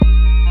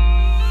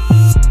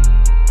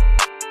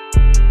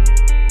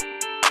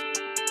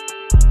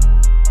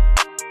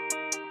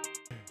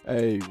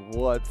Hey,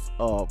 what's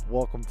up?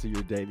 Welcome to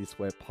your Daily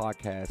Sweat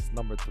podcast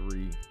number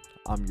 3.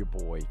 I'm your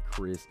boy,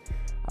 Chris.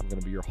 I'm going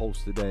to be your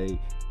host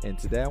today. And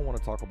today I want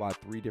to talk about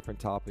 3 different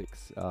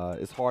topics.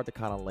 It's hard to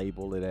kind of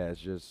label it as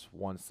just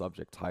one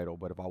subject title,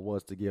 but if I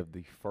was to give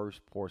the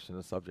first portion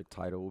of the subject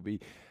title, it would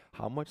be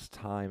how much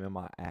time am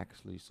I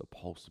actually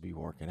supposed to be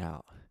working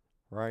out?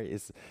 Right?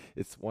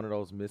 It's one of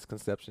those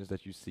misconceptions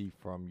that you see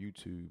from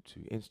YouTube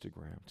to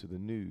Instagram to the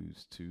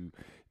news to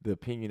the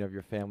opinion of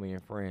your family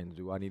and friends.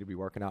 Do I need to be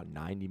working out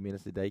 90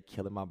 minutes a day,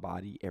 killing my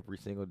body every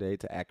single day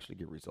to actually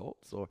get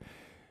results? Or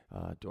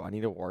do I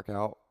need to work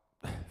out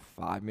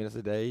 5 minutes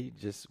a day,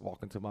 just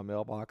walking to my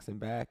mailbox and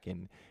back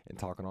and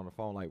talking on the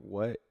phone? Like,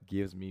 what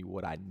gives me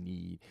what I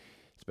need,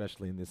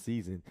 especially in this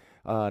season?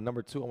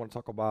 Number 2, I want to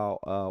talk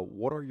about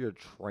what are your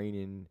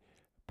training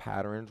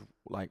patterns?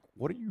 Like,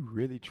 what are you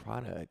really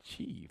trying to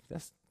achieve?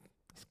 That's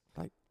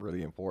like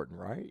really important,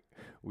 right?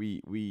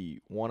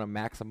 We want to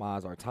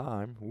maximize our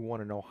time. We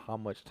want to know how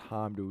much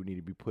time do we need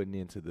to be putting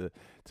into the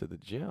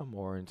gym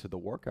or into the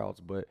workouts,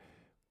 but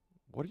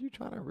what are you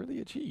trying to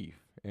really achieve?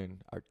 And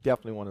I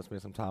definitely want to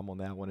spend some time on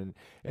that one.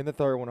 And the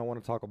third one I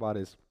want to talk about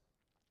is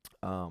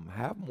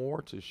have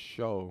more to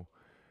show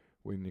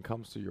when it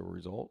comes to your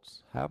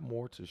results. Have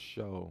more to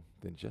show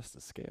than just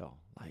a scale.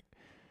 Like,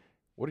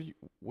 what do you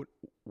what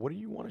what do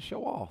you want to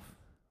show off?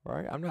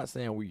 Right? I'm not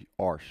saying we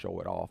are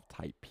show it off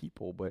type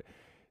people, but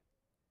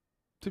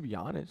to be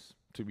honest,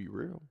 to be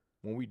real,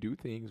 when we do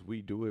things,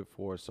 we do it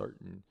for a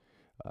certain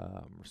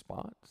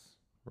response,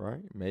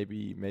 right?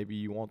 Maybe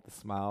you want the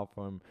smile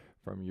from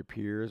your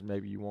peers.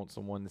 Maybe you want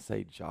someone to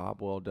say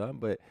job well done.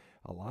 But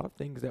a lot of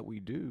things that we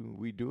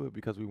do it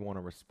because we want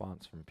a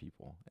response from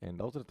people. And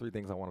those are the 3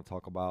 things I want to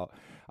talk about.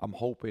 I'm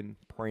hoping,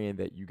 praying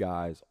that you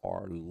guys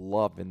are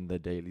loving the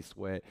Daily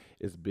Sweat.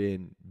 It's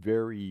been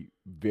very,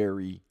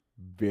 very,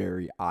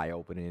 very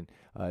eye-opening,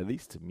 at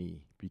least to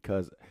me,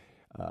 because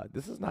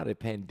this is not a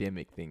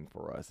pandemic thing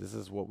for us. This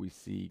is what we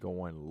see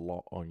going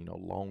on,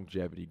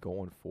 longevity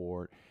going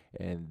forward,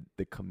 and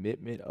the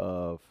commitment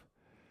of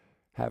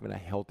having a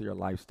healthier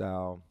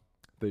lifestyle,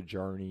 the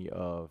journey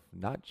of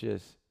not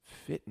just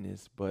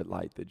fitness, but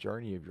like the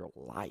journey of your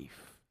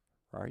life.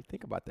 Right?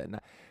 Think about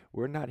that.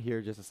 We're not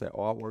here just to say,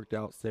 "Oh, I worked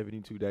out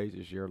 72 days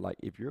this year." Like,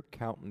 if you're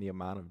counting the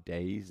amount of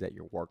days that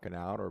you're working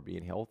out or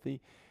being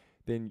healthy,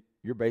 then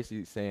you're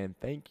basically saying,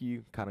 thank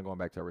you, kind of going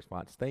back to our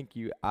response, thank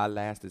you, I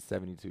lasted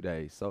 72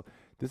 days. So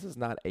this is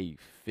not a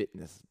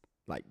fitness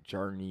like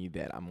journey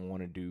that I'm going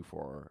to do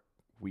for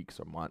weeks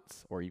or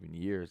months or even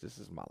years. This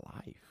is my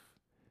life.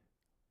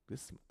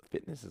 This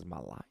fitness is my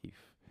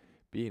life.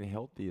 Being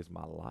healthy is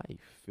my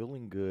life.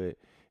 Feeling good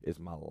is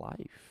my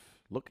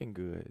life. Looking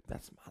good,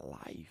 that's my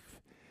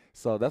life.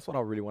 So that's what I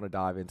really want to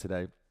dive in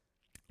today.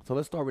 So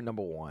let's start with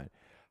number 1.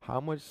 How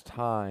much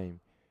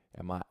time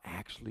am I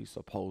actually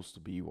supposed to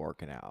be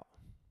working out?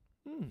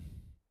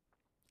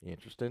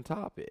 Interesting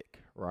topic,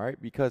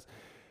 right? Because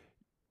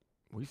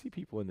we see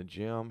people in the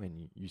gym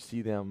and you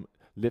see them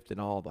lifting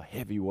all the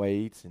heavy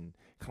weights and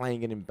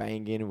clanging and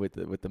banging with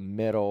the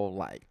metal,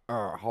 like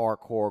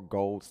hardcore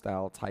gold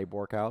style type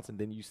workouts. And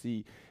then you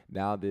see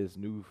now this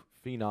new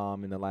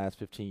phenom in the last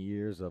 15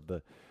 years of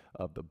the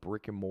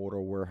brick and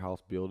mortar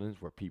warehouse buildings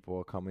where people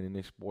are coming in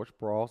their sports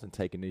bras and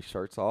taking their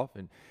shirts off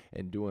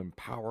and doing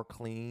power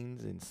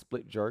cleans and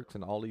split jerks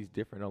and all these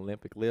different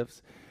Olympic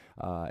lifts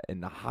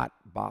in the hot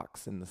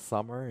box in the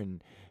summer,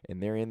 and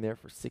they're in there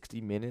for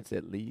 60 minutes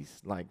at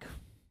least. Like,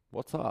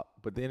 what's up?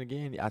 But then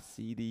again, I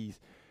see these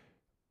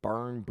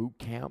burn boot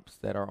camps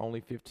that are only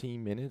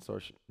 15 minutes,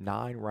 or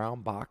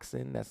 9-round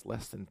boxing that's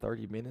less than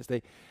 30 minutes.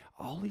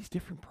 All these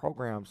different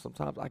programs,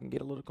 sometimes I can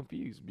get a little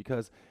confused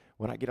because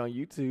when I get on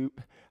YouTube,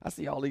 I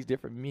see all these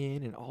different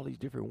men and all these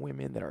different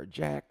women that are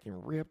jacked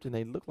and ripped, and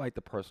they look like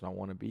the person I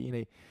want to be.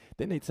 And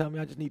then they tell me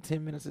I just need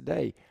 10 minutes a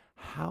day.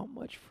 How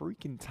much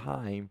freaking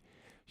time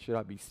should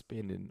I be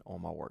spending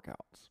on my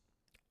workouts?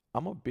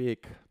 I'm a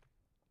big,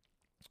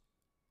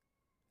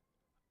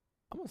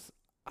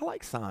 I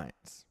like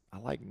science. I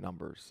like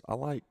numbers. I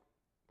like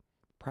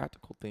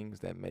practical things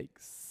that make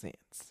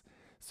sense.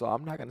 So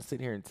I'm not going to sit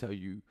here and tell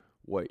you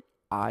what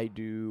I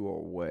do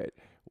or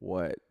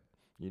what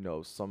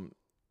some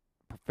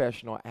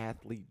professional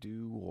athlete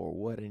do or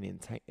what an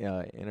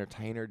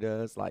entertainer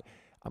does. Like,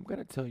 I'm going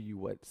to tell you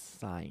what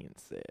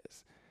science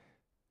says.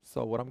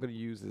 So what I'm going to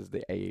use is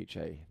the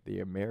AHA,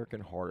 the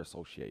American Heart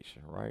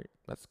Association, right?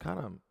 That's kind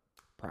of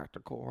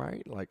practical,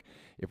 right? Like,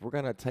 if we're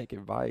going to take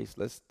advice,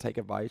 let's take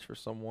advice for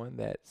someone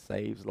that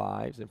saves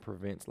lives and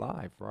prevents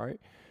life, right?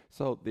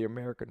 So the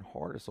American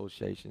Heart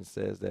Association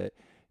says that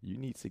you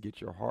need to get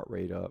your heart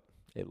rate up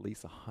at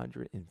least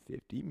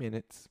 150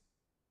 minutes,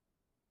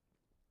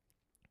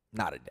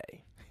 not a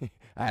day.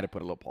 I had to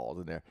put a little pause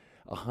in there.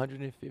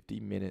 150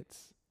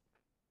 minutes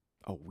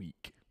a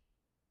week.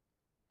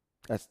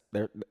 That's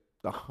there.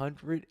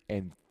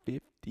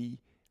 150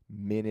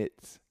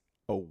 minutes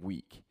a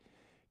week.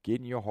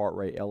 Getting your heart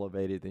rate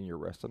elevated, then your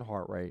resting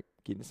heart rate,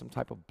 getting some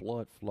type of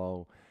blood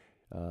flow,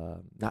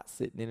 not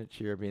sitting in a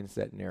chair being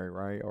sedentary,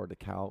 right, or the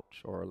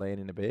couch or laying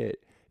in the bed.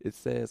 It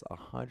says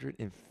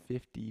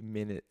 150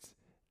 minutes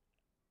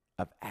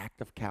of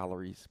active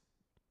calories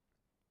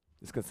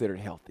is considered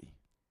healthy.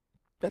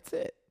 That's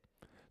it.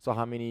 So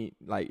how many,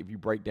 like if you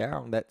break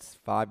down, that's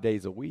 5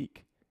 days a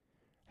week.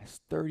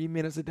 That's 30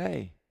 minutes a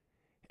day.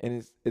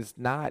 And it's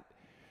not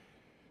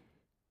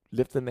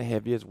lifting the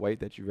heaviest weight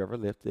that you've ever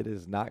lifted.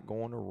 It's not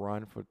going to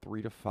run for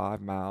 3 to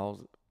 5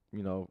 miles,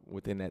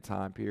 within that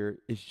time period.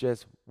 It's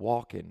just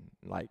walking,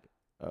 like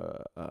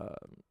uh, uh,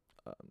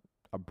 uh,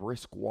 a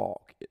brisk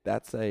walk.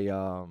 That's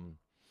um,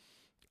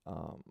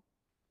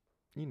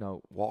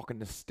 walking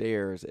the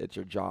stairs at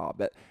your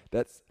job.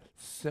 That's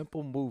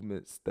simple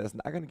movements. That's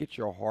not going to get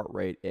your heart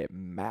rate at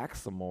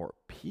maximum or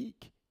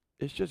peak.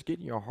 It's just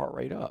getting your heart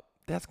rate up.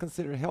 That's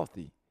considered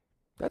healthy.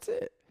 That's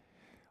it.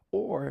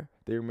 Or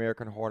the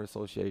American Heart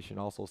Association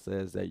also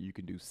says that you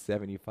can do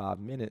 75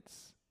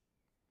 minutes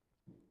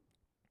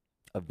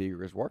of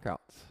vigorous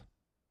workouts.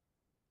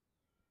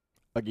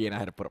 Again, I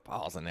had to put a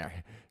pause in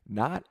there.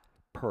 Not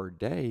per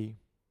day,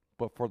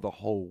 but for the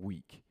whole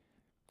week.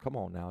 Come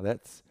on now,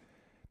 that's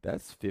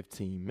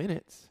 15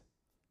 minutes,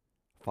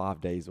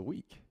 5 days a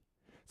week.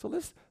 So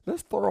let's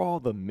throw all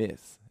the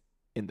myths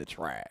in the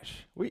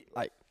trash. We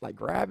like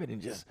grab it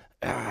and just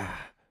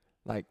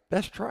like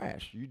that's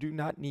trash. You do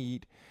not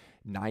need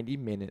 90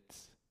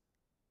 minutes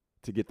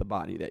to get the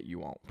body that you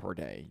want per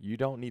day. You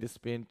don't need to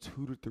spend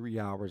 2 to 3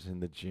 hours in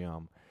the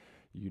gym,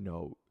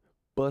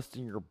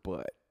 busting your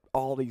butt,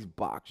 all these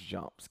box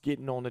jumps,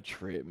 getting on the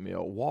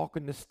treadmill,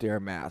 walking the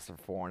stairmaster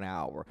for an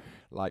hour.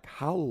 Like,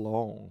 how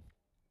long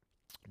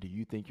do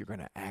you think you're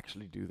gonna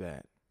actually do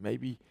that?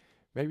 Maybe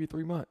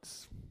 3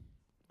 months.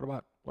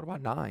 What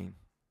about 9?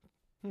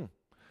 Hmm.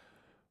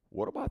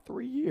 What about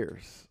 3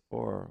 years?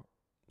 Or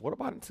what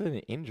about until an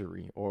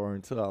injury or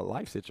until a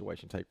life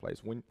situation take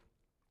place? When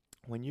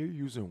you're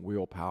using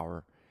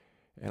willpower,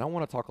 and I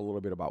want to talk a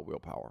little bit about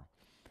willpower.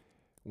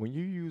 When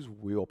you use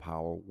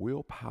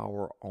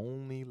willpower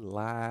only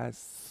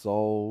lasts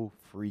so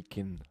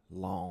freaking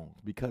long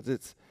because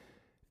it's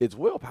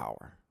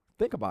willpower.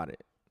 Think about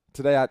it.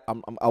 Today I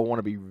want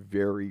to be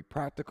very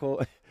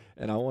practical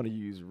and I want to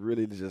use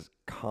really just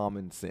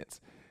common sense.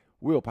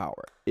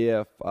 Willpower.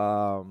 If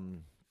a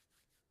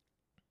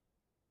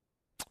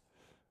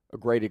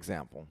great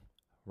example,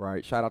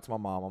 right? Shout out to my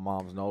mom. My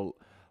mom's no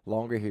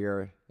longer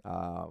here.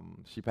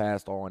 She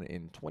passed on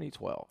in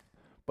 2012.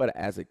 But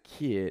as a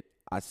kid,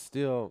 I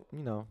still,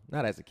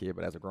 not as a kid,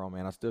 but as a grown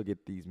man, I still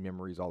get these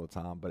memories all the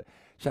time. But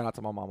shout out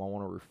to my mom. I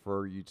want to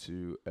refer you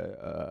to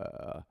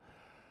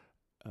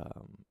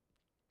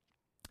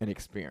an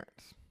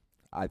experience.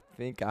 I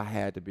think I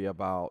had to be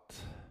about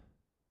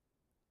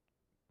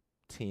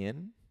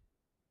 10,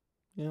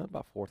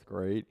 about fourth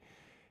grade.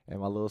 And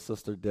my little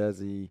sister,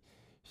 Desi,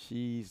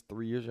 she's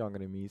 3 years younger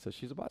than me. So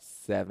she's about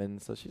 7.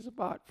 So she's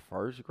about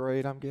first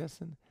grade, I'm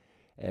guessing.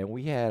 And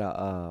we had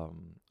a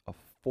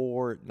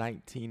Ford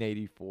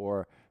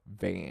 1984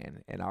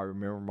 van. And I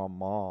remember my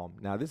mom.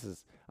 Now,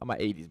 I'm an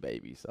 80s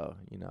baby. So,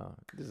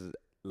 this is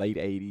late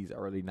 80s,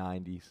 early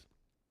 90s.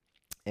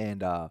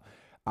 And I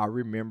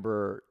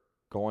remember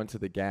going to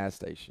the gas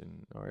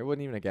station, or it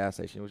wasn't even a gas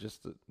station. It was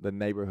just the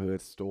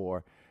neighborhood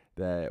store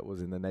that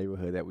was in the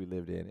neighborhood that we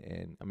lived in.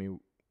 And I mean,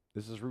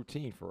 this is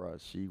routine for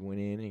us. She went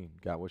in and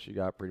got what she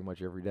got pretty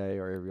much every day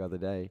or every other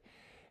day.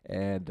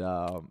 And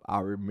I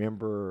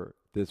remember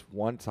this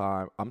one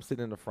time I'm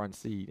sitting in the front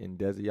seat and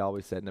Desi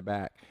always sat in the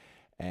back.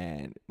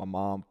 And my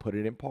mom put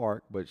it in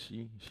park, but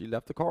she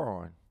left the car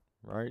on,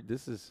 right?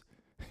 This is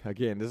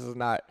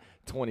not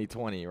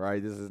 2020,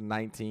 right? This is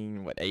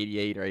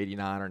 88 or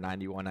 89 or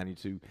 91,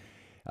 92.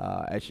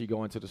 As she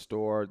go into the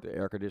store, the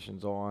air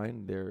conditioning's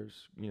on.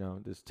 There's,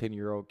 this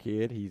 10-year-old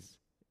kid. He's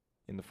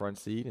in the front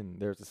seat, and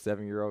there's a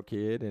 7-year-old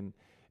kid in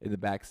the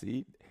back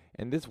seat.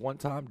 And this one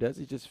time,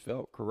 Desi just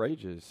felt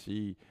courageous.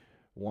 She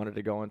wanted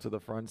to go into the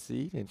front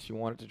seat, and she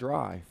wanted to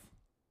drive.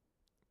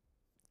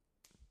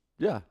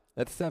 Yeah,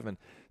 that's 7.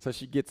 So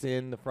she gets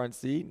in the front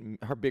seat, and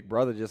her big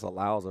brother just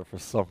allows her for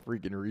some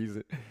freaking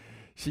reason.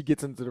 She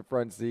gets into the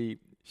front seat.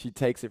 She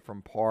takes it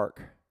from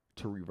park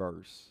to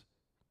reverse.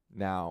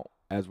 Now,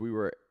 as we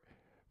were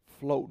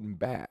floating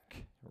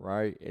back,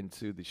 right,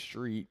 into the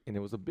street, and it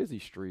was a busy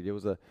street. It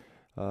was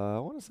I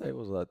want to say it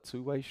was a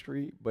two-way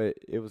street, but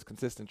it was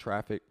consistent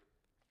traffic.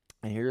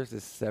 And here's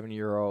this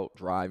 7-year-old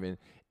driving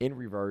in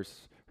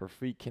reverse. Her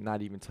feet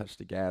cannot even touch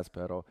the gas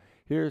pedal.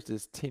 Here's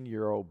this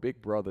 10-year-old big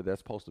brother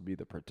that's supposed to be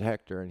the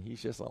protector, and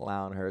he's just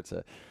allowing her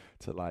to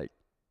like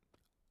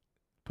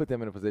put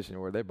them in a position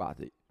where they're about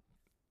to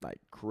like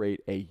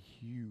create a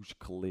huge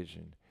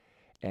collision.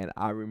 And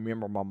I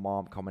remember my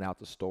mom coming out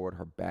the store with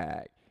her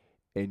bag,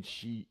 and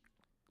she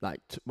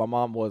my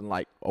mom wasn't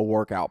like a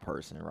workout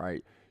person,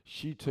 right?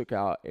 She took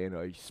out in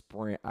a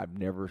sprint I've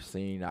never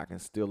seen. I can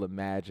still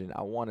imagine.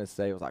 I want to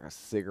say it was like a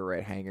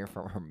cigarette hanging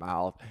from her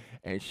mouth,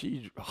 and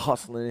she's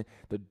hustling.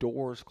 The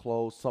doors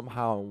closed.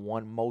 Somehow, in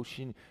one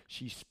motion,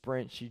 she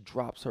sprints. She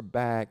drops her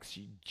bag.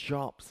 She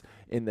jumps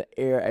in the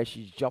air. As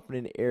she's jumping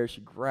in the air,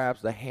 she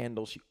grabs the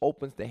handle. She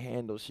opens the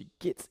handle. She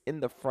gets in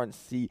the front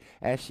seat.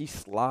 As she's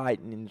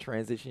sliding in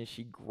transition,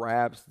 she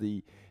grabs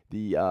the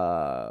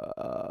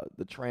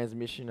the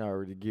transmission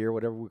or the gear,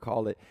 whatever we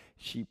call it.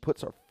 She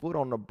puts her foot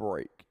on the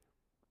brake,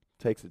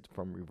 takes it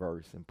from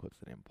reverse, and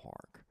puts it in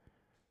park.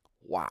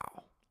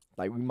 Wow.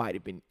 Like we might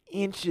have been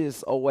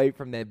inches away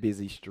from that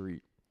busy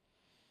street.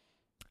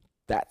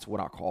 That's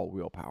what I call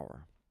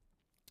willpower.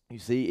 You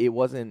see, it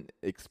wasn't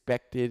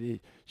expected.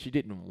 She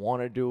didn't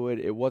want to do it.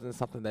 It wasn't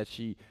something that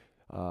she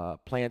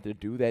planned to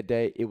do that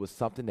day. It was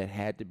something that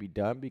had to be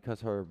done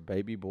because her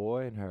baby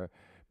boy and her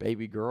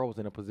baby girl was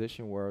in a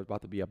position where it was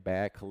about to be a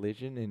bad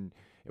collision, and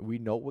we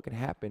know what can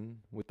happen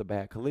with the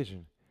bad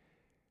collision.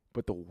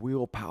 But the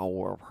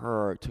willpower of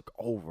her took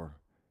over.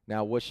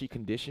 Now, was she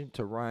conditioned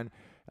to run?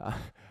 Uh,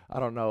 I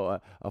don't know,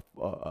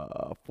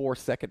 a 4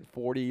 second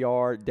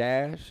 40-yard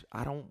dash?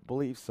 I don't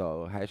believe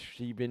so. Has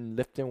she been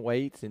lifting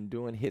weights and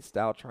doing hit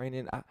style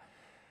training?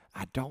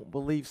 I don't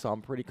believe so.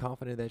 I'm pretty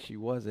confident that she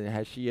wasn't.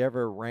 Has she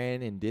ever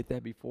ran and did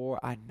that before?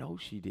 I know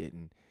she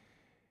didn't.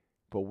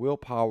 But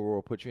willpower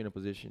will put you in a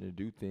position to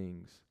do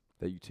things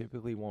that you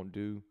typically won't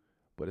do,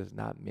 but it's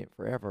not meant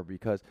forever.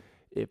 Because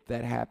if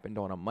that happened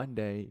on a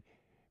Monday,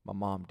 my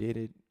mom did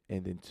it.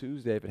 And then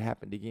Tuesday, if it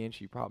happened again,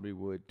 she probably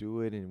would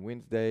do it. And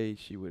Wednesday,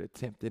 she would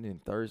attempt it.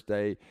 And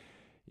Thursday,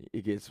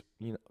 it gets,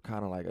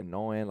 kind of like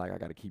annoying. Like, I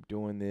got to keep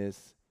doing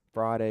this.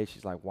 Friday,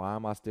 she's like, why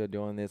am I still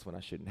doing this when I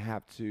shouldn't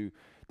have to?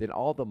 Then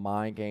all the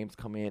mind games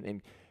come in.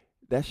 And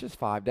that's just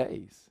 5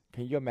 days.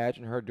 Can you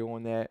imagine her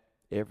doing that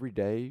every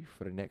day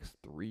for the next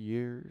 3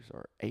 years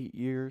or 8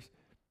 years?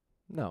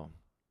 No,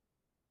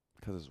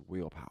 because it's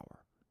willpower.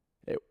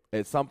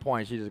 At some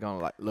point, she's just gonna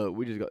like, look,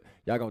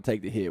 y'all gonna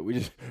take the hit. We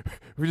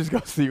just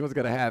gonna see what's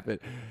gonna happen.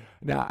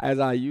 Now, as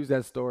I use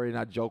that story and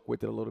I joke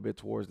with it a little bit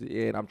towards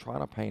the end, I'm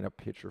trying to paint a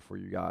picture for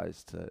you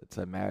guys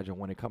to imagine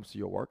when it comes to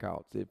your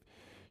workouts. If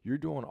you're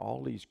doing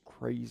all these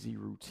crazy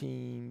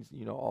routines,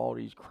 all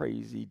these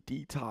crazy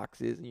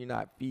detoxes, and you're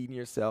not feeding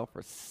yourself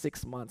for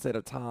 6 months at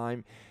a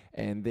time,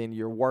 and then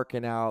you're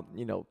working out,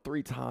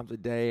 3 times a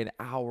day, an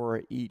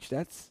hour each,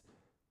 that's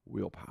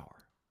willpower.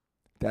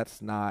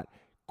 That's not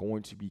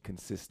going to be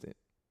consistent.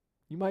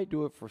 You might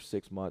do it for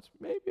 6 months,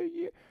 maybe a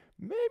year,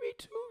 maybe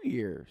 2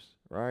 years,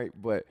 right?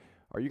 But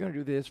are you going to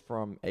do this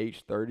from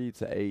age 30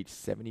 to age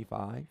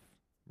 75,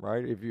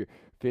 right? If you're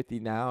 50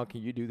 now,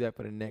 can you do that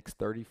for the next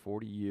 30,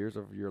 40 years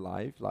of your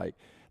life? Like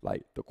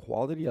the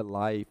quality of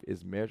life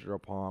is measured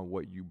upon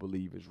what you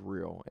believe is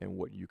real and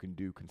what you can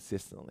do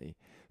consistently.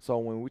 So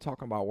when we're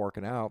talking about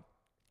working out,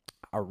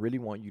 I really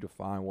want you to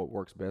find what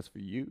works best for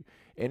you.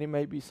 And it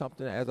may be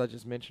something, as I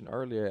just mentioned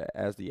earlier,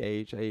 as the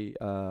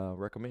AHA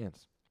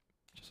recommends.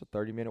 Just a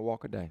 30-minute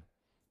walk a day.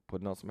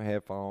 Putting on some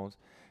headphones,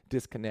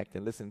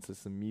 disconnecting, listening to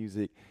some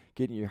music,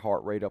 getting your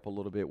heart rate up a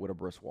little bit with a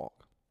brisk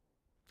walk.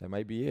 That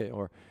may be it.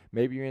 Or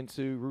maybe you're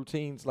into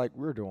routines like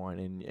we're doing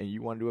and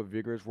you want to do a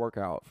vigorous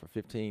workout for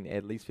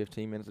at least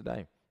 15 minutes a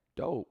day.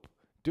 Dope.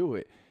 Do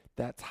it.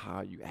 That's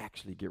how you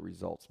actually get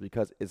results,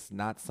 because it's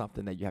not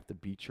something that you have to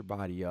beat your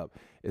body up.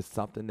 It's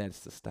something that's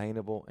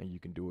sustainable and you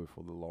can do it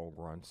for the long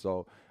run.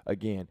 So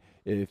again,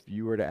 if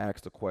you were to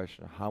ask the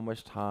question, how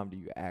much time do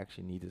you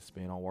actually need to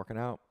spend on working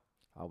out?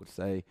 I would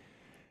say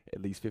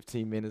at least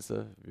 15 minutes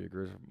of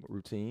vigorous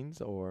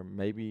routines, or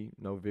maybe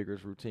no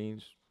vigorous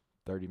routines,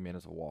 30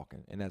 minutes of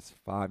walking. And that's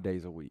 5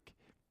 days a week.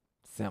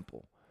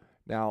 Simple.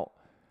 Now,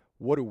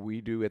 what do we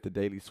do at the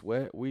Daily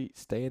Sweat? We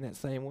stay in that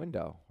same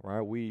window,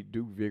 right? We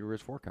do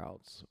vigorous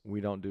workouts.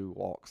 We don't do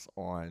walks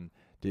on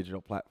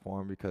digital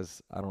platform,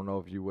 because I don't know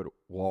if you would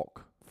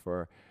walk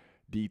for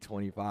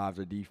D25s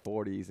or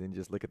D40s and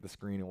just look at the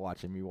screen and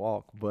watching me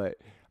walk. But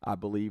I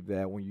believe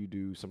that when you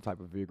do some type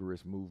of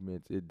vigorous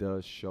movements, it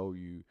does show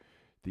you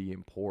the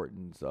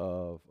importance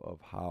of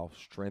how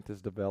strength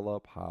is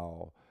developed,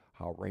 how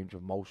range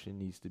of motion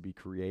needs to be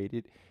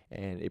created,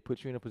 and it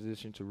puts you in a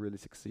position to really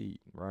succeed,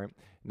 right?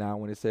 Now,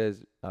 when it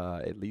says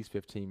at least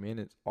 15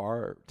 minutes,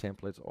 our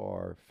templates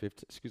are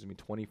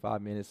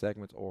 25-minute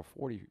segments or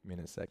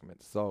 40-minute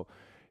segments. So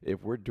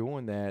if we're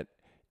doing that,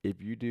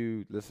 if you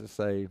do, let's just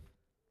say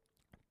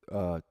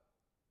 3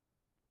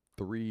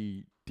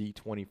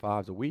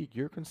 D25s a week,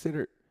 you're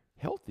considered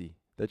healthy,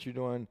 that you're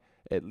doing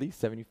at least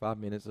 75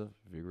 minutes of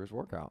vigorous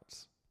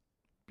workouts.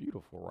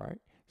 Beautiful, right?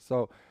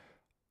 So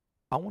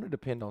I want to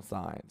depend on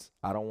science.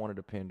 I don't want to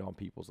depend on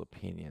people's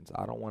opinions.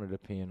 I don't want to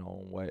depend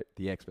on what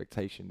the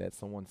expectation that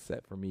someone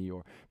set for me,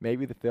 or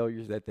maybe the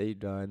failures that they've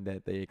done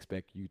that they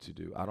expect you to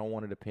do. I don't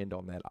want to depend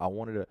on that. I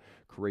wanted to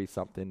create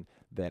something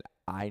that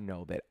I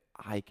know that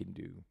I can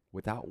do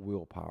without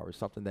willpower. It's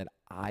something that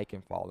I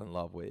can fall in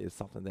love with. It's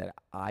something that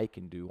I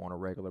can do on a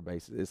regular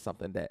basis. It's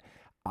something that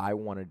I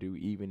want to do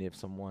even if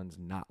someone's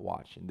not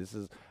watching. This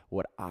is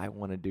what I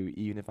want to do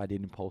even if I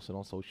didn't post it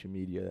on social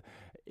media.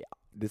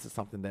 This is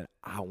something that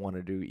I want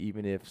to do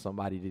even if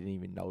somebody didn't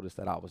even notice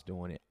that I was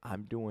doing it.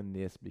 I'm doing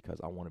this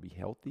because I want to be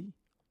healthy.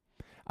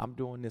 I'm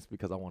doing this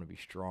because I want to be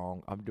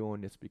strong. I'm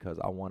doing this because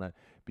I want to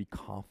be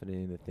confident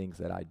in the things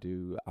that I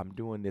do. I'm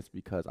doing this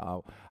because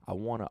I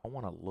want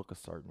to look a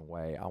certain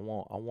way. I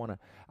want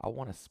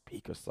to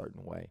speak a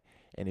certain way.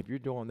 And if you're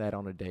doing that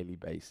on a daily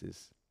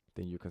basis,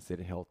 then you're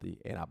considered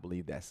healthy, and I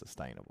believe that's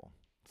sustainable.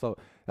 So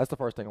that's the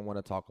first thing I want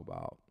to talk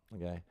about.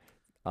 Okay.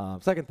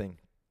 Second thing,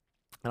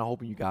 and I'm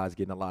hoping you guys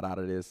getting a lot out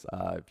of this.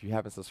 If you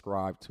haven't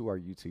subscribed to our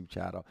YouTube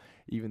channel,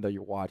 even though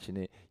you're watching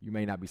it, you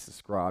may not be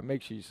subscribed.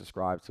 Make sure you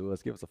subscribe to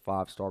us. Give us a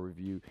 5-star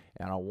review,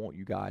 and I want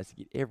you guys to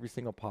get every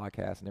single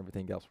podcast and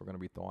everything else we're going to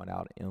be throwing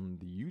out in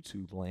the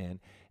YouTube land.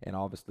 And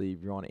obviously,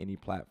 if you're on any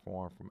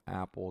platform from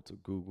Apple to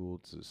Google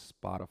to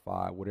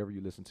Spotify, whatever you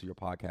listen to your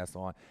podcast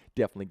on,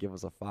 definitely give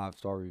us a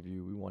 5-star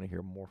review. We want to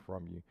hear more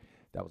from you.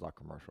 That was our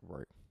commercial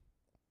break.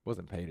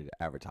 Wasn't paid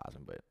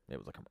advertising, but it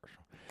was a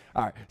commercial.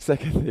 All right.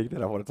 Second thing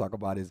that I want to talk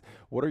about is,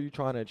 what are you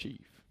trying to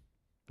achieve?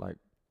 Like,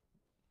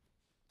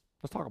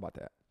 let's talk about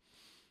that.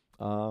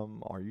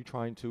 Are you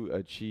trying to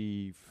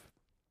achieve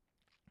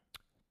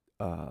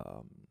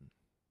um,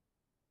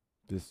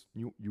 this?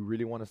 You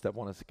really want to step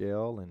on a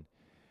scale, and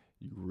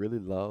you really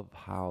love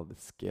how the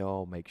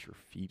scale makes your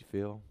feet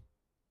feel?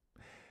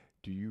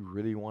 Do you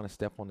really want to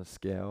step on the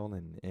scale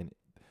and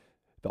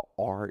the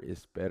art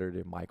is better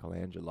than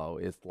Michelangelo?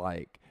 It's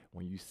like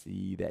when you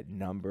see that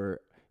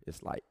number,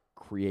 it's like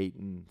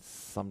creating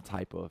some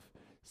type of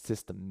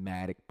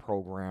systematic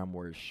program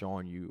where it's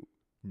showing you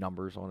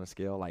numbers on a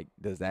scale. Like,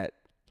 does that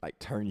like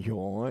turn you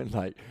on?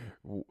 Like,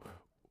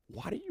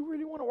 why do you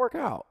really want to work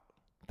out?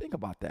 Think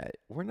about that.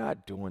 We're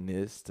not doing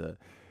this to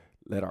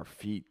let our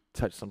feet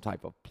touch some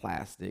type of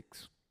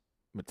plastics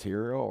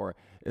material, or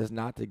it's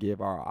not to give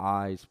our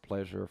eyes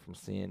pleasure from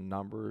seeing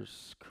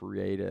numbers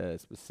create a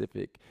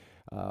specific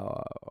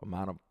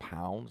amount of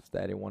pounds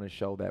that they want to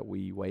show that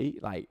we weigh.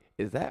 Like,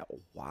 is that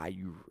why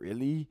you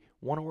really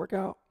want to work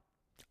out?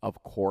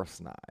 Of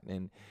course not.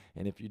 And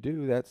if you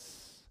do,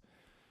 that's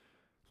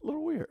a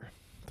little weird,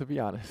 to be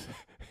honest.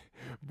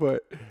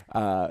 But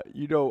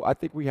I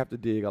think we have to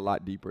dig a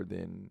lot deeper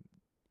than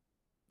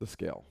the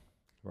scale,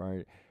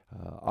 right?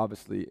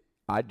 Obviously,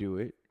 I do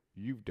it.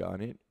 You've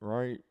done it,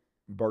 right?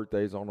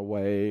 Birthdays on the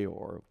way,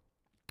 or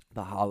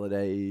the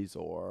holidays,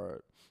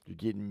 or you're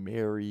getting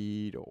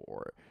married,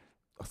 or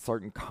a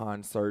certain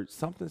concert,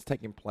 something's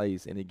taking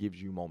place and it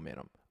gives you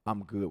momentum.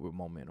 I'm good with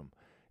momentum.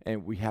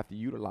 And we have to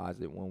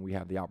utilize it when we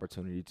have the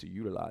opportunity to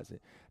utilize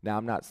it. Now,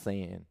 I'm not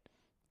saying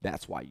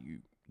that's why you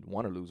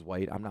want to lose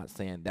weight. I'm not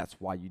saying that's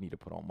why you need to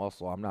put on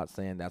muscle. I'm not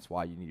saying that's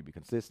why you need to be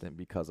consistent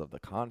because of the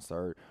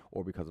concert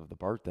or because of the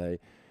birthday.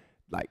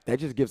 Like, that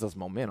just gives us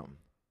momentum.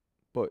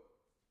 But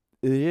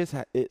it's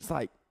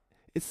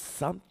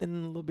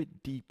something a little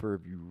bit deeper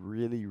if you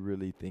really,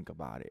 really think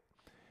about it.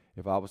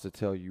 If I was to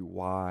tell you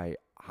why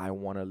I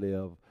want to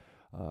live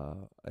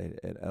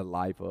a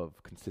life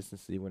of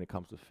consistency when it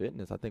comes to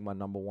fitness, I think my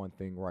number one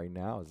thing right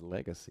now is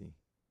legacy.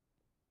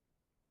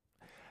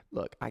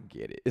 Look, I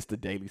get it. It's the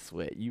daily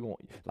sweat. You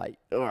want, like,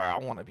 "Ugh, I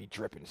want to be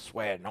dripping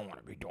sweat, and I want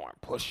to be doing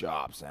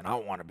push-ups, and I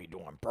want to be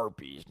doing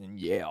burpees and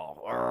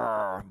yell.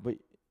 Ugh." But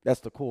that's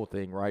the cool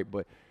thing, right?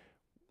 But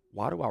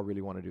why do I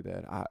really want to do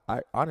that?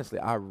 I honestly,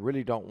 I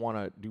really don't want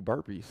to do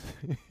burpees.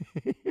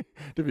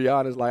 To be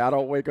honest, like, I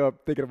don't wake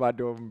up thinking about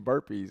doing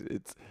burpees.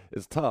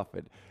 It's tough,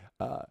 and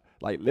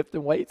like,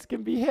 lifting weights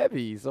can be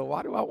heavy. So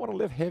why do I want to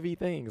lift heavy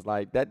things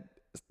like that?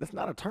 That's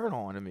not a turn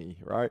on to me,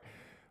 right?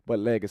 But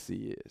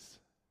legacy is,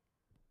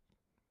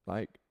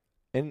 like,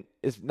 and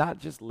it's not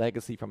just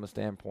legacy from a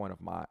standpoint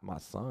of my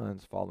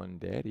sons following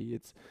daddy.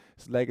 It's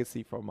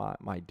legacy for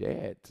my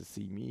dad to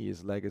see me.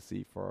 It's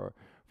legacy for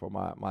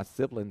my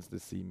siblings to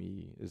see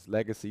me. It's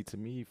legacy to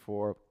me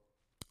for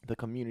the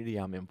community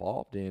I'm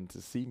involved in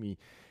to see me.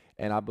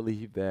 And I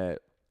believe that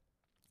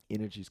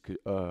energy is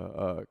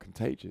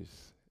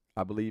contagious.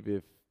 I believe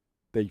if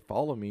they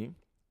follow me,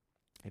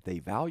 if they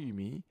value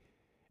me,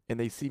 and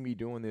they see me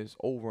doing this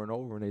over and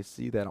over, and they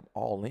see that I'm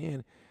all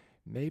in,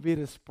 maybe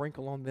it'll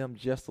sprinkle on them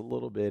just a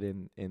little bit,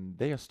 and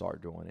they'll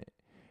start doing it.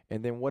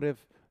 And then what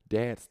if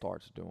dad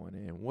starts doing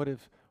it? And what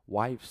if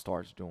wife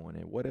starts doing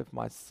it? What if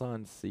my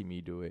sons see me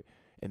do it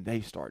and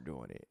they start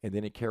doing it? And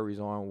then it carries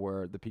on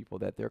where the people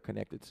that they're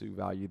connected to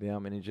value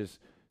them, and it just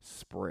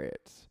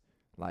spreads.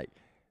 Like,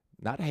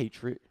 not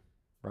hatred,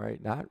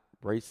 right? Not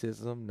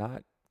racism,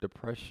 not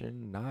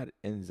depression, not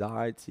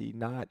anxiety,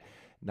 not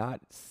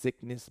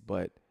sickness,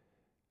 but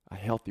a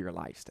healthier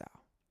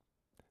lifestyle.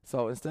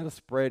 So instead of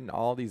spreading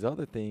all these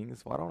other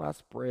things, why don't I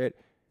spread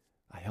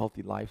a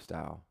healthy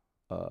lifestyle,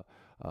 a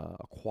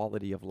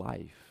quality of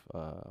life,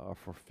 a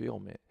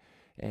fulfillment?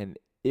 And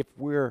if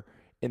we're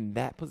in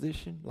that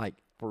position, like,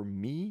 for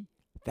me,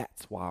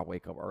 that's why I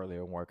wake up early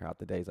and work out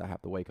the days I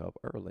have to wake up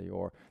early,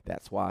 or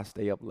that's why I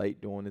stay up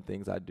late doing the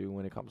things I do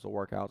when it comes to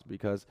workouts,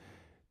 because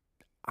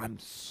I'm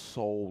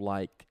so,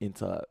 like,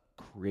 into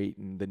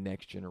creating the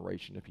next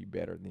generation to be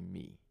better than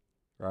me,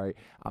 right?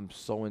 I'm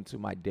so into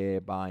my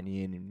dad buying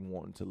in and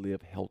wanting to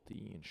live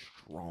healthy and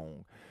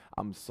strong.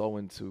 I'm so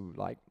into,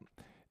 like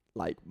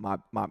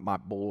my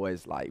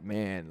boys, like,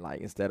 man, like,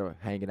 instead of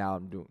hanging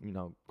out and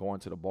doing, going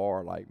to the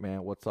bar, like,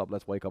 man, what's up?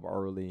 Let's wake up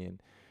early and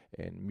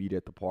meet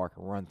at the park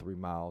and run 3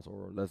 miles,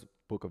 or let's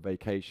book a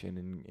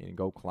vacation and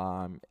go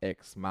climb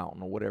X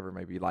mountain or whatever it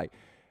may be. Like,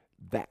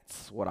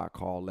 that's what I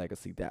call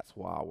legacy. That's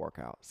why I work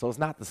out. So it's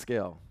not the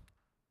scale.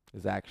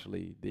 It's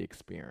actually the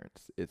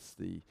experience. It's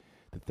the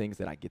the things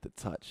that I get to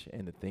touch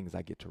and the things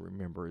I get to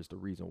remember is the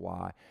reason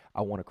why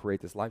I want to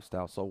create this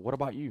lifestyle. So, what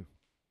about you?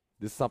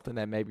 This is something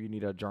that maybe you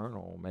need a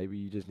journal. Maybe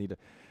you just need to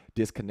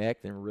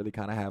disconnect and really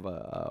kind of have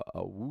a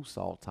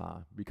woo-saw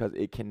time because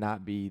it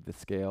cannot be the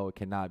scale, it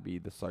cannot be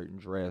the certain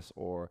dress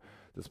or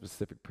the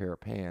specific pair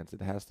of pants.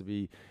 It has to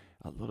be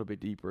a little bit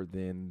deeper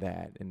than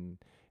that. And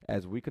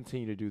as we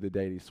continue to do the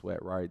daily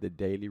sweat, right, the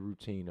daily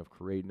routine of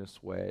creating a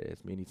sweat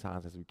as many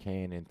times as we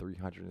can in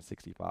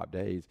 365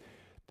 days,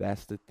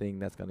 that's the thing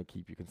that's going to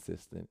keep you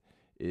consistent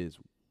is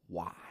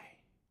why.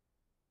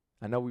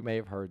 I know we may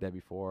have heard that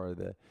before,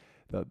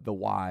 the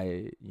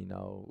why,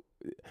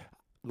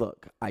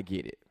 look, I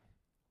get it,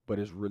 but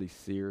it's really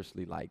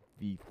seriously like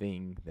the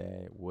thing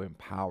that will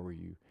empower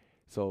you.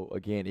 So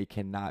again, it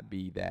cannot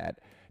be that.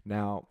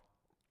 Now,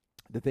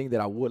 the thing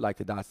that I would like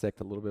to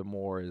dissect a little bit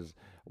more is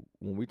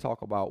when we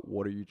talk about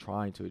what are you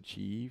trying to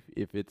achieve,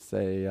 if it's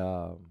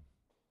a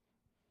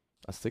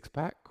six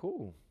pack,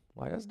 cool.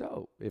 Like that's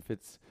dope. If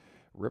it's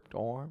ripped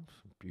arms,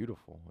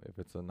 beautiful. If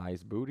it's a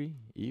nice booty,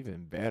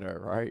 even better,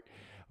 right?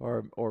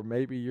 Or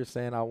maybe you're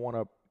saying I want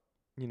to,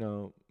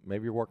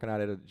 maybe you're working out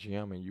at a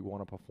gym and you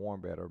want to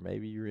perform better.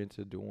 Maybe you're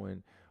into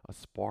doing a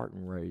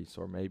Spartan race,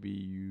 or maybe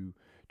you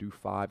do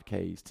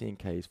 5Ks,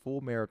 10Ks,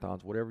 full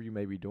marathons, whatever you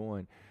may be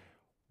doing.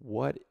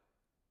 What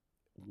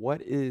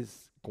what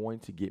is going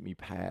to get me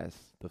past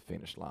the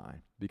finish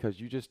line? Because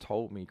you just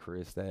told me,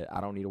 Chris, that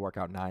I don't need to work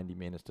out 90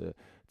 minutes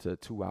to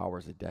 2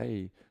 hours a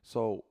day.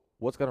 So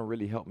what's going to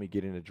really help me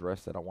get in the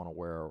dress that I want to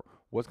wear?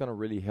 What's going to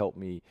really help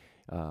me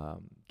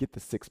get the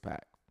six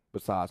pack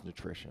besides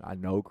nutrition? I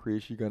know,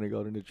 Chris, you're going to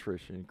go to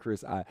nutrition.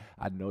 Chris, I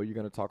know you're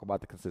going to talk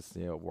about the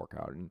consistency of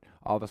workout. And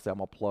obviously, I'm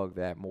going to plug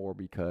that more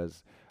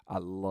because I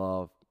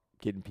love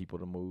getting people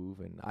to move,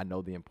 and I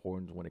know the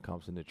importance when it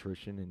comes to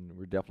nutrition, and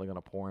we're definitely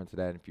going to pour into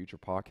that in future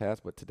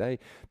podcasts. But today,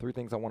 three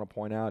things I want to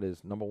point out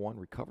is number one,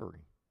 recovery.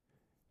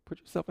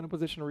 Put yourself in a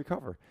position to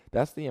recover.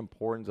 That's the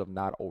importance of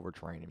not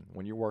overtraining.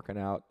 When you're working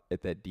out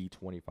at that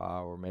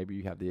D25, or maybe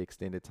you have the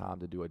extended time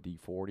to do a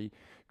D40,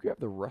 you have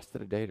the rest of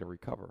the day to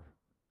recover.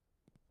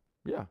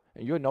 Yeah,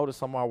 and you'll notice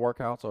some of our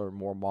workouts are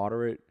more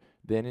moderate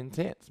than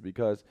intense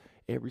because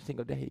every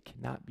single day it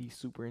cannot be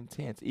super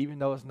intense. Even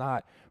though it's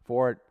not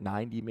for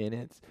 90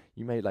 minutes,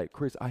 you may like,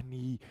 Chris, I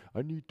need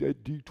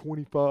that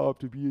D25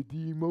 to be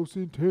the most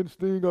intense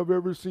thing I've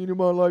ever seen in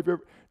my life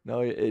ever.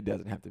 No, it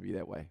doesn't have to be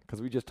that way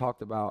because we just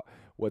talked about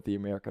what the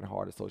American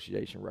Heart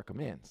Association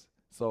recommends.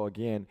 So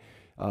again,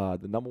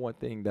 the number one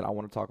thing that I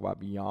want to talk about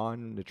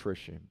beyond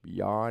nutrition,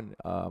 beyond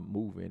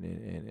moving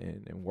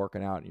and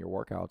working out in your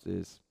workouts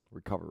is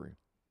recovery.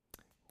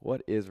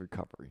 What is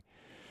recovery?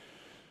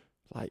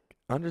 Like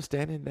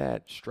understanding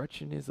that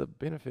stretching is a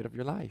benefit of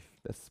your life.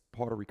 That's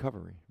part of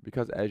recovery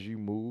because as you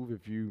move,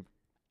 if you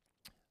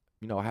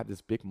have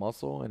this big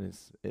muscle and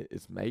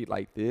it's made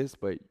like this,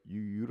 but you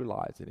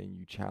utilize it and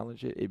you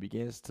challenge it, it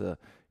begins to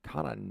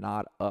kind of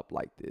knot up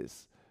like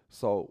this.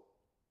 So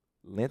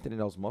lengthening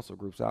those muscle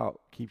groups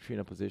out keeps you in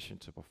a position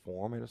to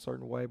perform in a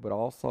certain way, but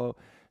also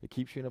it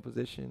keeps you in a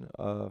position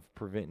of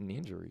preventing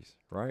injuries,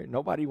 right?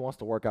 Nobody wants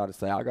to work out and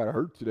say, I got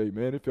hurt today,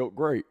 man. It felt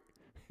great.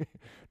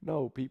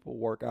 No, people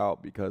work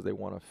out because they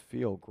want to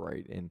feel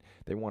great and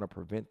they want to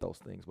prevent those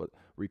things. But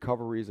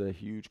recovery is a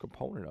huge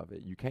component of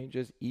it. You can't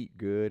just eat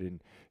good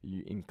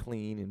and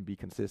clean and be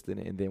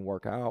consistent and then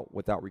work out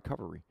without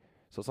recovery.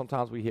 So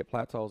sometimes we hit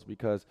plateaus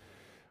because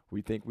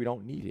we think we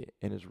don't need it.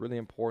 And it's really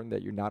important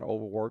that you're not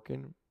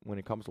overworking when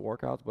it comes to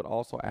workouts, but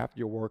also after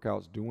your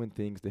workouts, doing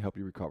things to help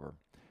you recover.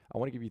 I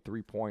want to give you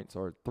 3 points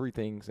or 3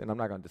 things, and I'm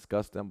not going to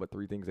discuss them, but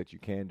 3 things that you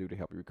can do to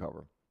help you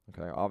recover.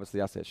 Okay, obviously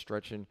I said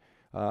stretching.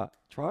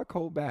 Try a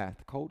cold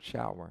bath, cold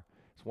shower.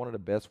 It's one of the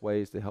best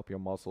ways to help your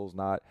muscles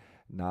not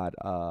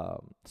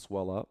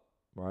swell up,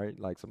 right?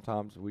 Like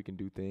sometimes we can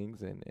do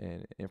things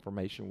and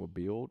inflammation will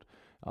build.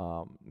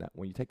 Now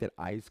when you take that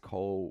ice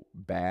cold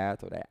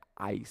bath or that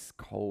ice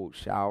cold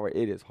shower,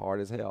 it is hard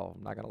as hell.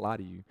 I'm not gonna lie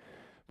to you,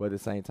 but at the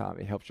same time,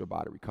 it helps your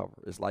body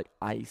recover. It's like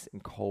ice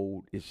and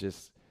cold.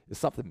 It's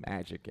something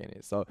magic in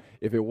it. So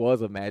if it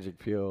was a magic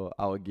pill,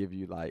 I would give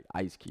you like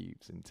ice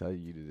cubes and tell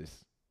you to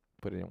just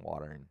put it in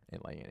water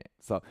and lay in it.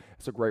 So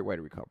it's a great way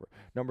to recover.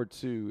 Number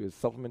 2 is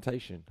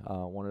supplementation.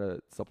 One of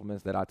the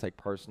supplements that I take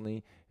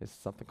personally is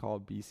something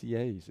called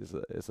BCAAs.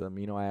 It's an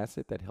amino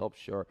acid that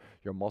helps your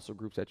muscle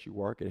groups that you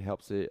work. It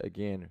helps it,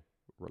 again,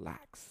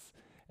 relax.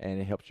 And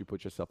it helps you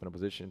put yourself in a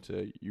position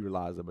to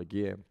utilize them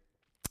again.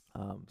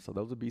 So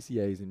those are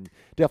BCAAs. And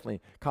definitely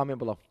comment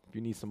below if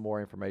you need some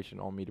more information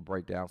on me to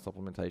break down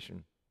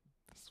supplementation.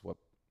 That's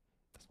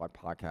why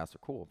podcasts are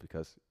cool,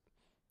 because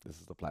this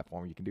is the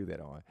platform you can do that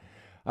on.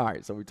 All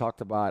right, so we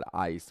talked about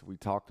ice. We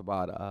talked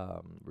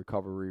about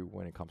recovery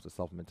when it comes to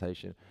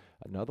supplementation.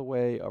 Another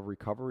way of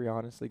recovery,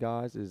 honestly,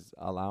 guys, is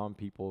allowing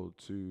people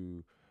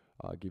to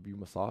give you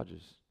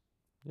massages.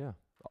 Yeah,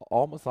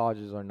 all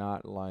massages are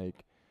not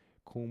like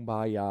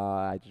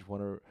kumbaya. I just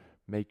want to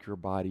make your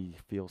body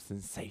feel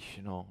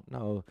sensational.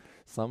 No,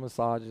 some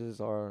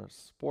massages are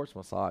sports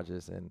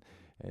massages, and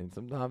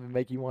sometimes it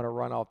make you want to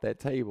run off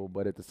that table.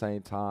 But at the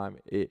same time,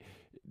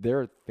 there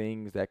are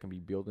things that can be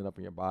building up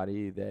in your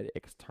body that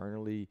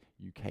externally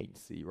you can't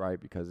see, right?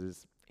 Because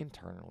it's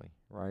internally,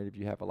 right? If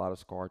you have a lot of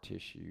scar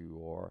tissue,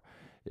 or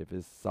if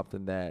it's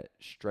something that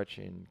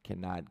stretching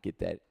cannot get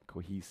that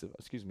cohesive,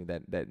 excuse me,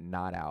 that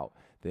knot out,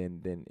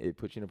 then it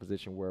puts you in a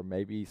position where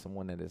maybe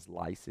someone that is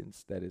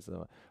licensed, that is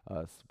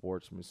a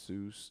sports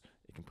masseuse,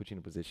 it can put you in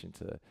a position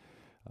to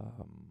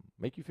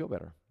make you feel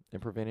better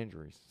and prevent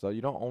injuries. So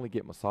you don't only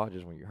get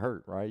massages when you're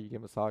hurt, right? You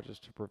get massages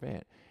to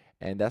prevent.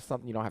 And that's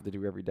something you don't have to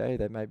do every day.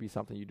 That may be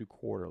something you do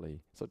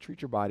quarterly. So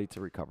treat your body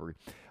to recovery.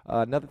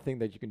 Another thing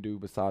that you can do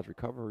besides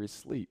recovery is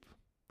sleep.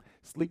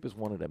 Sleep is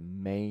one of the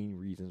main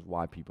reasons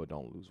why people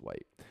don't lose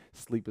weight.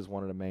 Sleep is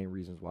one of the main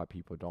reasons why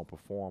people don't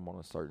perform on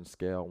a certain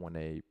scale when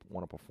they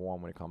want to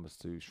perform when it comes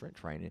to strength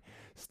training.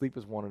 Sleep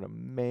is one of the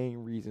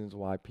main reasons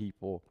why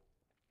people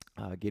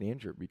get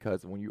injured,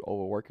 because when you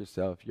overwork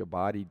yourself, your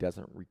body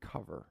doesn't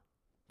recover.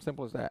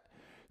 Simple as that.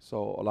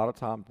 So a lot of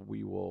times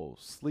we will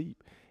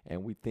sleep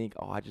and we think,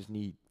 oh, I just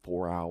need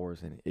 4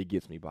 hours and it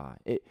gets me by.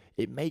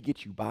 It may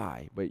get you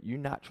by, but you're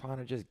not trying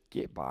to just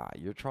get by.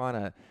 You're trying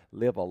to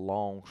live a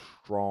long,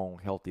 strong,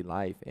 healthy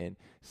life, and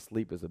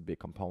sleep is a big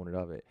component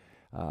of it.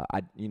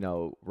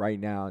 Right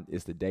now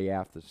it's the day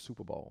after the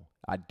Super Bowl.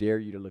 I dare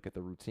you to look at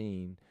the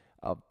routine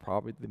of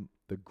probably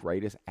the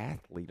greatest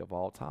athlete of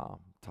all time,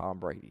 Tom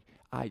Brady.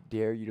 I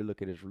dare you to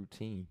look at his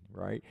routine,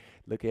 right?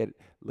 Look at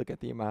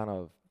the amount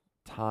of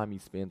time he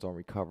spends on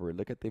recovery.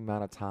 Look at the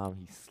amount of time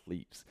he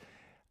sleeps.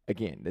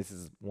 Again, this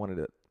is one of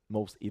the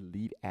most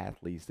elite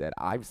athletes that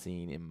I've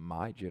seen in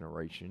my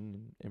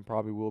generation, and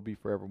probably will be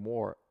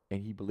forevermore.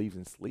 And he believes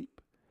in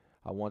sleep.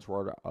 I once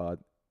wrote,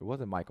 it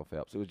wasn't Michael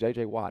Phelps, it was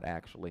J.J. Watt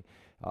actually.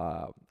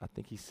 I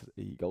think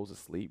he goes to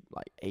sleep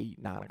like 8,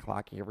 9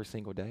 o'clock every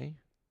single day.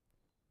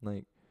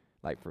 Like,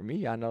 like for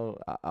me, I know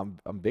I'm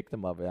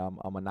victim of it.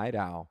 I'm a night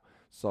owl,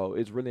 so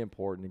it's really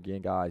important.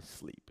 Again, guys,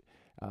 sleep.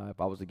 If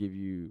I was to give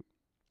you,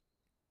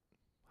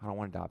 I don't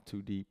want to dive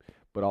too deep,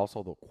 but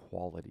also the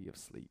quality of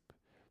sleep.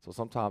 So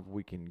sometimes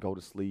we can go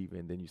to sleep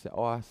and then you say,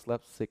 "Oh, I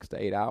slept 6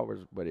 to 8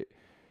 hours," but it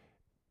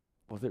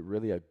was it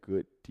really a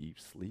good deep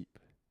sleep,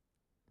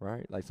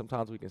 right? Like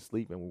sometimes we can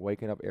sleep and we're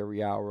waking up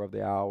every hour of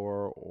the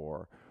hour,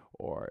 or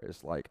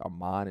it's like our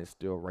mind is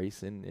still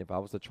racing. If I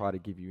was to try to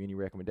give you any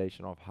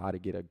recommendation of how to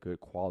get a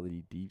good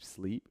quality deep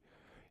sleep,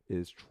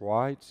 is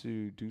try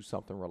to do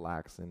something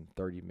relaxing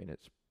 30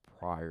 minutes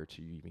prior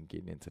to you even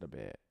getting into the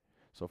bed.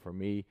 So for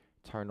me,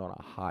 turn on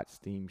a hot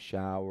steam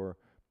shower,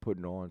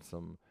 putting on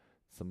some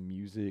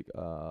music,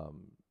 kind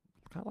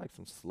of like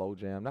some slow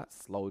jam, not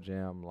slow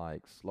jam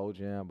like slow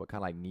jam, but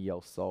kind of like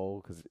neo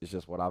soul, because it's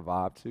just what I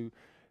vibe to.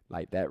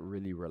 Like that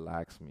really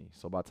relaxed me.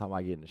 So by the time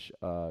I get in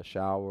the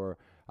shower,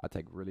 I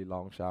take really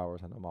long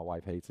showers. I know my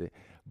wife hates it,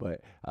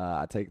 but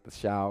I take the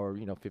shower,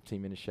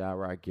 15-minute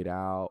shower. I get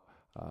out.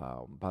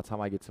 By the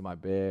time I get to my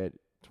bed,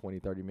 20,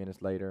 30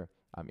 minutes later,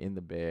 I'm in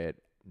the bed,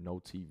 no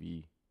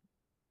TV.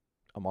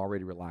 I'm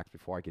already relaxed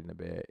before I get in the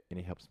bed, and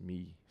it helps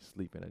me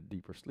sleep in a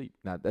deeper sleep.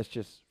 Now, that's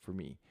just for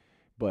me.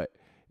 But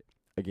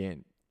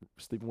again,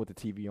 sleeping with the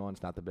TV on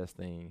is not the best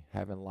thing.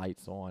 Having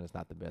lights on is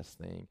not the best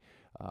thing.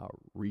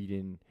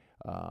 Reading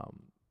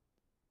um,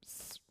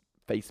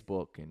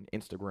 Facebook and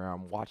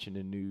Instagram, watching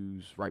the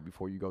news right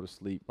before you go to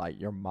sleep, like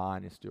your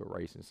mind is still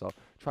racing. So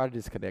try to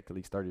disconnect at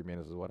least 30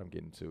 minutes is what I'm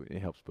getting to. It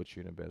helps put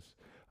you in the best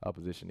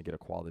position to get a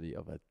quality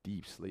of a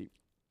deep sleep.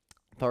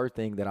 Third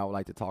thing that I would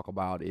like to talk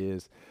about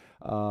is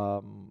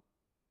um,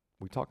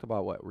 we talked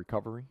about what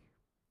recovery,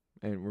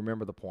 and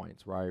remember the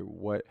points, right?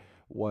 What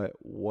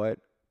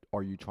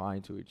are you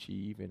trying to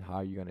achieve, and how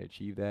are you going to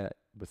achieve that?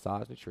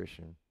 Besides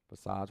nutrition,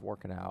 besides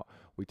working out,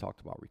 we talked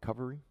about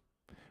recovery,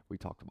 we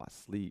talked about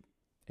sleep,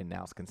 and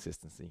now it's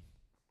consistency.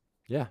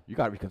 Yeah, you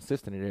got to be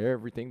consistent in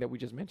everything that we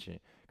just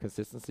mentioned.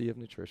 Consistency of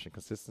nutrition,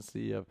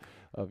 consistency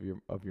of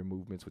your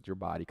movements with your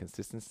body,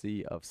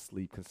 consistency of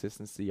sleep,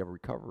 consistency of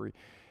recovery.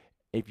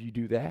 If you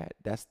do that,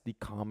 that's the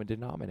common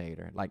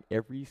denominator. Like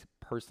every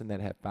person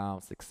that had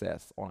found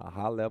success on a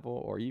high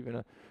level or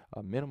even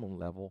a minimum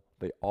level,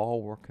 they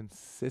all were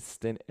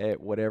consistent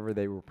at whatever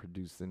they were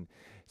producing.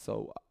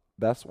 So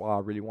that's why I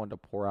really wanted to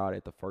pour out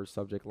at the first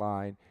subject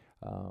line.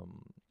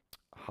 Um,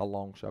 how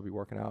long should I be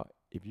working out?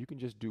 If you can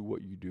just do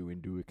what you do and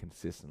do it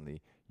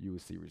consistently, you will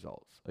see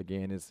results.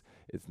 Again, it's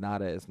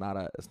not a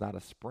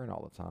sprint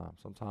all the time.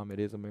 Sometimes it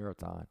is a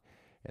marathon.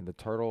 And the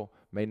turtle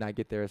may not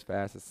get there as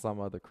fast as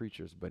some other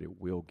creatures, but it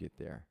will get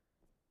there.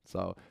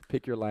 So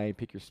pick your lane,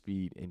 pick your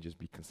speed, and just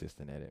be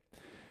consistent at it.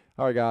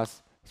 All right,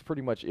 guys, that's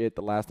pretty much it.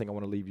 The last thing I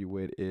want to leave you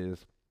with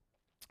is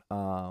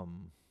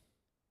um,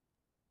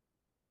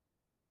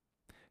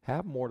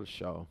 have more to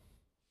show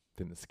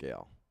than the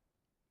scale.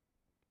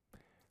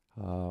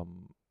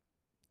 Um,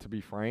 to be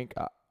frank,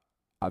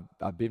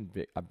 I've been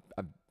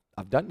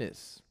I've done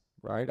this,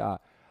 right? I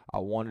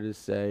wanted to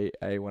say,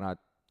 hey, when I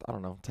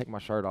don't know, take my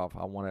shirt off,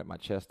 I wanted my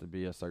chest to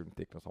be a certain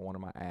thickness. I wanted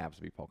my abs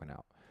to be poking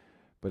out.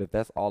 But if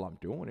that's all I'm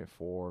doing it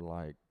for,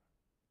 like,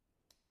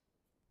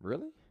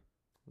 really?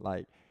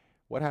 Like,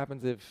 what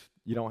happens if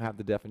you don't have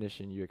the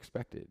definition you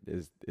expected?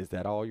 Is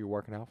that all you're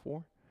working out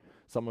for?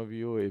 Some of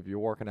you, if you're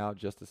working out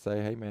just to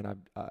say, hey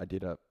man, I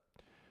did a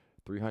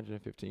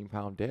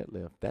 315-pound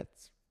deadlift.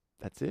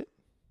 That's it.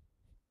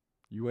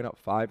 You went up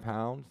 5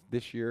 pounds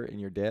this year in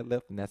your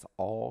deadlift, and that's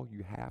all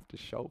you have to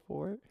show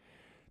for it.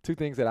 Two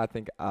things that I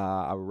think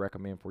I would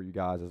recommend for you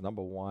guys is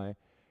number one,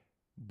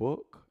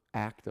 book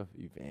active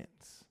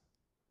events,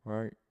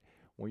 right?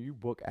 When you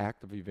book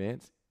active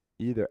events,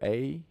 either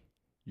A,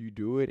 you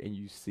do it and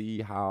you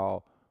see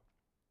how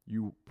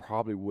you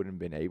probably wouldn't have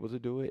been able to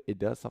do it. It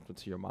does something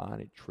to your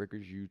mind. It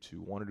triggers you to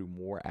want to do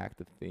more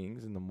active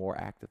things. And the more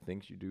active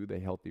things you do, the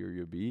healthier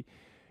you'll be.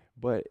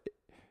 But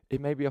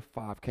it may be a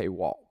 5K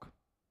walk.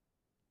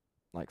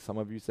 Like some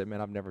of you said,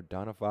 man, I've never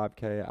done a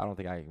 5K. I don't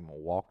think I can even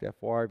walk that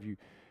far. If you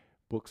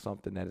book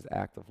something that is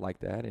active like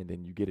that and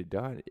then you get it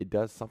done, it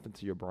does something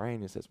to your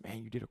brain. It says,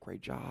 man, you did a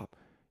great job.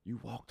 You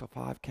walked a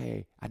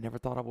 5K. I never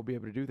thought I would be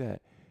able to do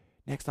that.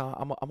 Next time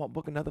I'm gonna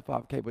book another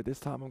 5K, but this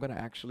time I'm gonna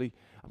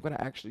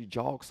actually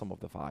jog some of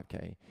the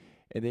 5K,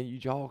 and then you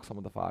jog some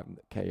of the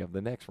 5K of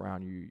the next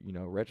round you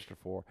register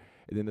for,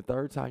 and then the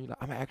third time you're like,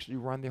 I'm gonna actually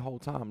run the whole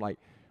time. Like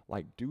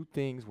do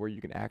things where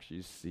you can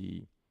actually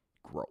see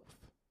growth,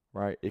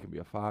 right? It can be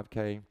a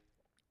 5K,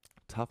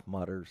 Tough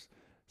Mudders,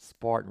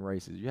 Spartan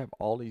races. You have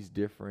all these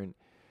different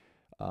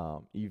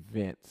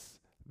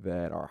events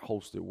that are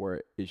hosted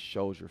where it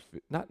shows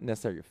not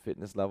necessarily your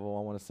fitness level,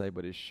 I want to say,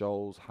 but it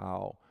shows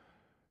how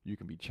you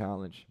can be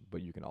challenged,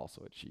 but you can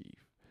also achieve.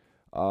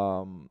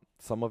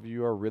 Some of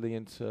you are really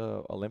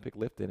into Olympic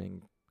lifting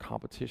and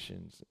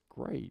competitions.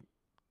 Great.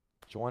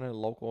 Join a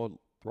local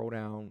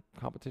throwdown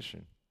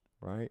competition,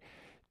 right?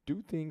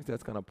 Do things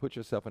that's going to put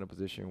yourself in a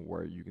position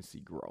where you can see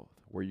growth,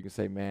 where you can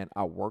say, man,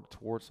 I worked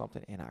towards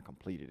something and I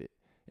completed it.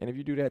 And if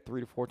you do that 3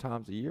 to 4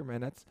 times a year,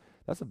 man,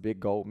 that's a big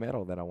gold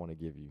medal that I want to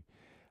give you.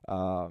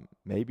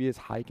 Maybe it's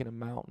hiking a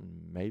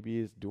mountain.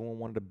 Maybe it's doing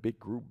one of the big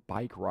group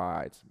bike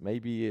rides.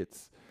 Maybe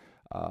it's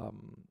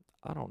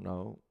I don't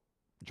know,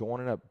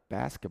 joining a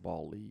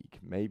basketball league.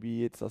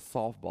 Maybe it's a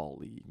softball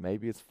league.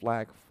 Maybe it's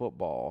flag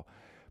football.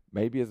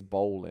 Maybe it's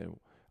bowling.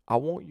 I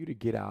want you to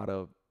get out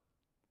of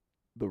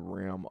the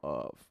realm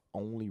of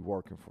only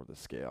working for the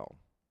scale.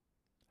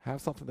 Have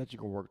something that you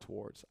can work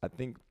towards. I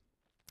think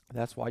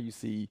that's why you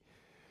see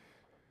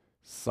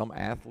some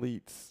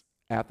athletes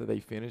after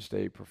they finish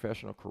a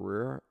professional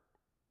career,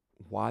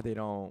 why they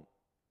don't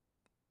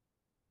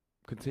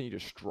continue to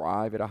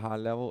strive at a high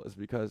level is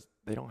because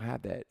they don't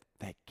have that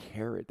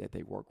carrot that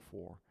they work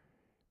for.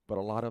 But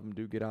a lot of them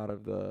do get out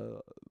of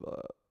the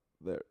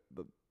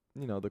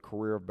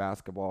career of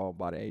basketball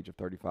by the age of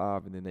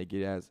 35, and then they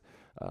get as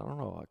I don't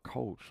know, a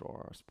coach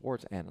or a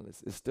sports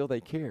analyst. It's still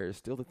they care. It's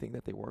still the thing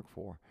that they work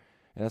for.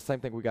 And that's the same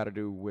thing we got to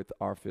do with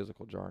our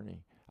physical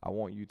journey. I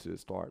want you to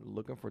start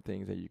looking for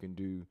things that you can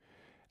do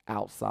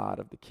outside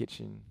of the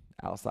kitchen,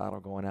 outside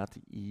of going out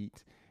to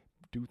eat.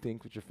 Do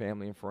things with your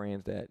family and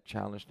friends that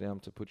challenge them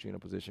to put you in a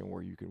position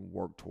where you can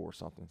work towards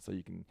something so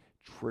you can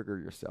trigger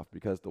yourself,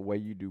 because the way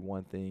you do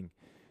one thing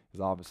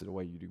is obviously the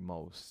way you do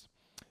most.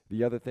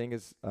 The other thing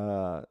is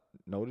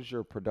notice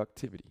your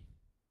productivity.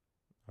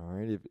 All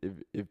right.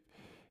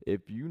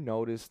 If you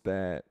notice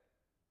that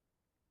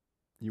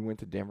you went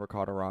to Denver,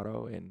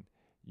 Colorado, and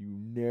you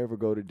never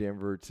go to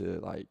Denver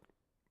to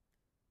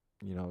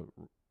you know,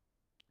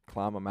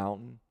 climb a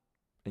mountain,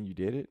 and you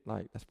did it,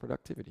 like that's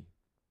productivity.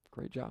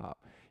 Great job.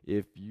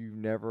 If you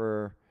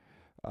never,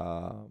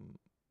 I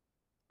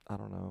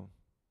don't know,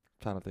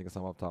 trying to think of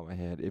something off the top of my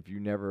head. If you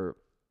never,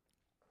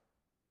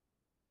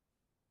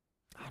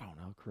 I don't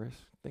know, Chris,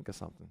 think of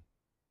something.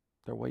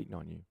 They're waiting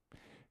on you.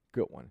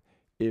 Good one.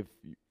 If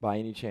by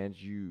any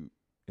chance you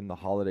in the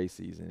holiday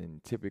season,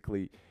 and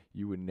typically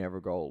you would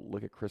never go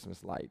look at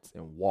Christmas lights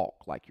and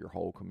walk like your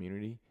whole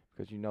community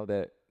because you know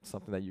that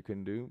something that you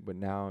couldn't do, but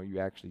now you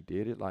actually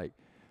did it. Like,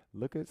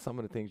 look at some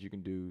of the things you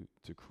can do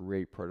to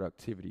create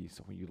productivity.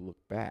 So when you look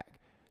back,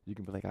 you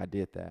can be like, I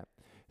did that.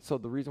 So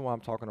the reason why I'm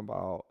talking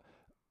about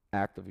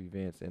active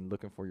events and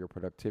looking for your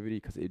productivity,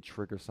 because it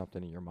triggers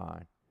something in your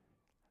mind.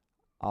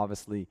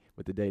 Obviously,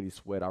 with the daily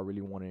sweat, I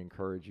really want to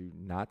encourage you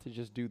not to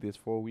just do this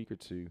for a week or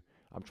two.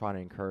 I'm trying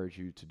to encourage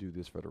you to do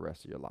this for the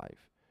rest of your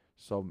life.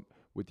 So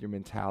with your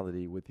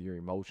mentality, with your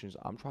emotions,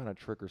 I'm trying to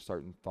trigger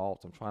certain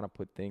thoughts. I'm trying to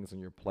put things on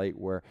your plate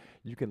where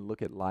you can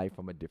look at life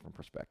from a different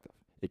perspective.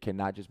 It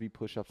cannot just be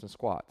push-ups and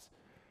squats.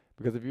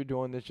 Because if you're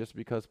doing this just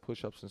because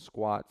push-ups and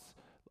squats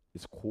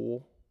is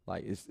cool,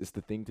 like it's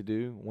the thing to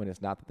do, when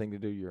it's not the thing to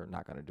do, you're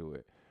not going to do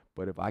it.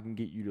 But if I can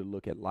get you to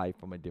look at life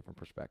from a different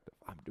perspective,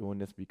 I'm doing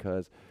this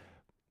because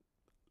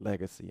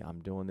legacy. I'm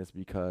doing this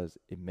because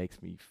it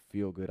makes me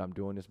feel good. I'm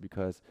doing this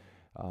because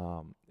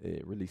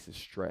it releases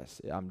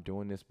stress. I'm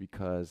doing this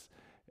because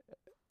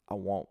I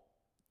want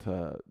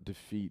to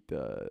defeat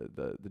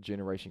the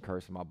generation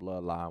curse in my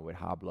bloodline with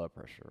high blood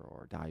pressure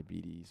or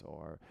diabetes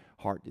or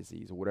heart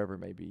disease or whatever it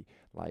may be.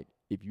 Like,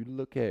 if you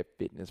look at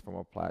fitness from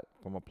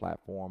a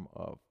platform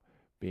of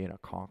being a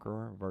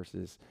conqueror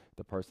versus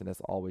the person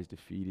that's always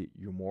defeated,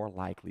 you're more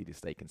likely to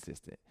stay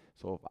consistent.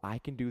 So if I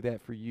can do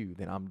that for you,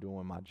 then I'm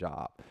doing my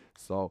job.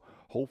 So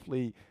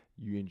hopefully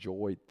you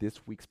enjoyed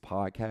this week's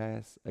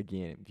podcast.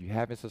 Again, if you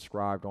haven't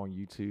subscribed on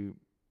YouTube,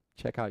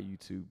 check out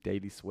YouTube,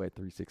 Daily Sweat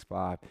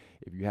 365.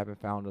 If you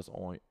haven't found us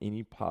on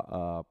any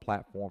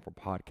platform for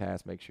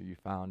podcasts, make sure you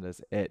found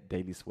us at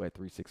Daily Sweat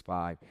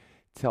 365.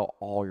 Tell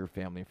all your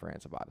family and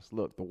friends about us.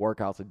 Look, the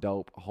workouts are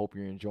dope. I hope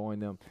you're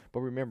enjoying them. But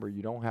remember,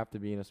 you don't have to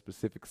be in a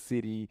specific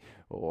city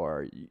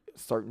or a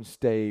certain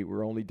state.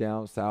 We're only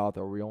down south,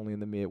 or we're only in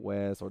the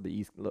Midwest or the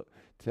East. Look,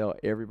 tell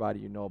everybody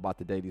you know about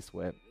the Daily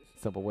Sweat.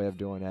 Simple way of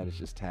doing that is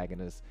just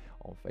tagging us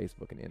on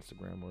Facebook and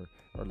Instagram,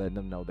 or letting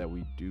them know that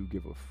we do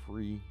give a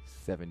free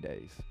 7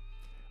 days.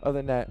 Other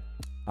than that,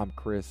 I'm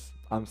Chris.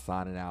 I'm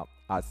signing out.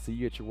 I'll see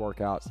you at your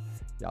workouts.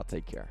 Y'all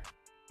take care.